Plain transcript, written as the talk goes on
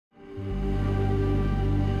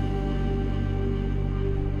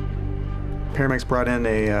paramedics brought in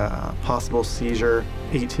a possible seizure,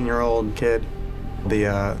 18-year-old kid. The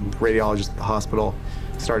radiologist at the hospital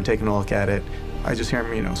started taking a look at it. I just hear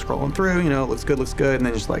him, scrolling through, looks good, and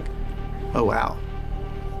then just like, oh, wow.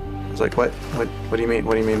 I was like, what do you mean?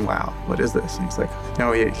 What do you mean, wow? What is this? And he's like,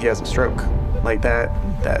 no, he has a stroke. Like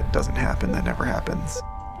that doesn't happen, that never happens.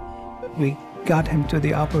 We got him to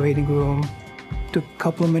the operating room, took a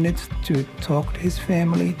couple of minutes to talk to his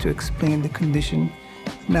family, to explain the condition.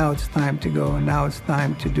 Now it's time to go, and now it's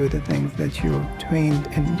time to do the things that you're trained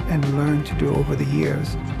and learned to do over the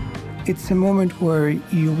years. It's a moment where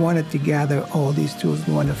you wanted to gather all these tools,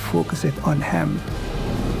 you want to focus it on him.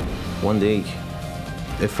 One day,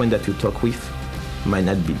 a friend that you talk with might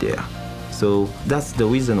not be there. So that's the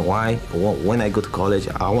reason why when I go to college,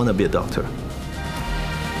 I want to be a doctor.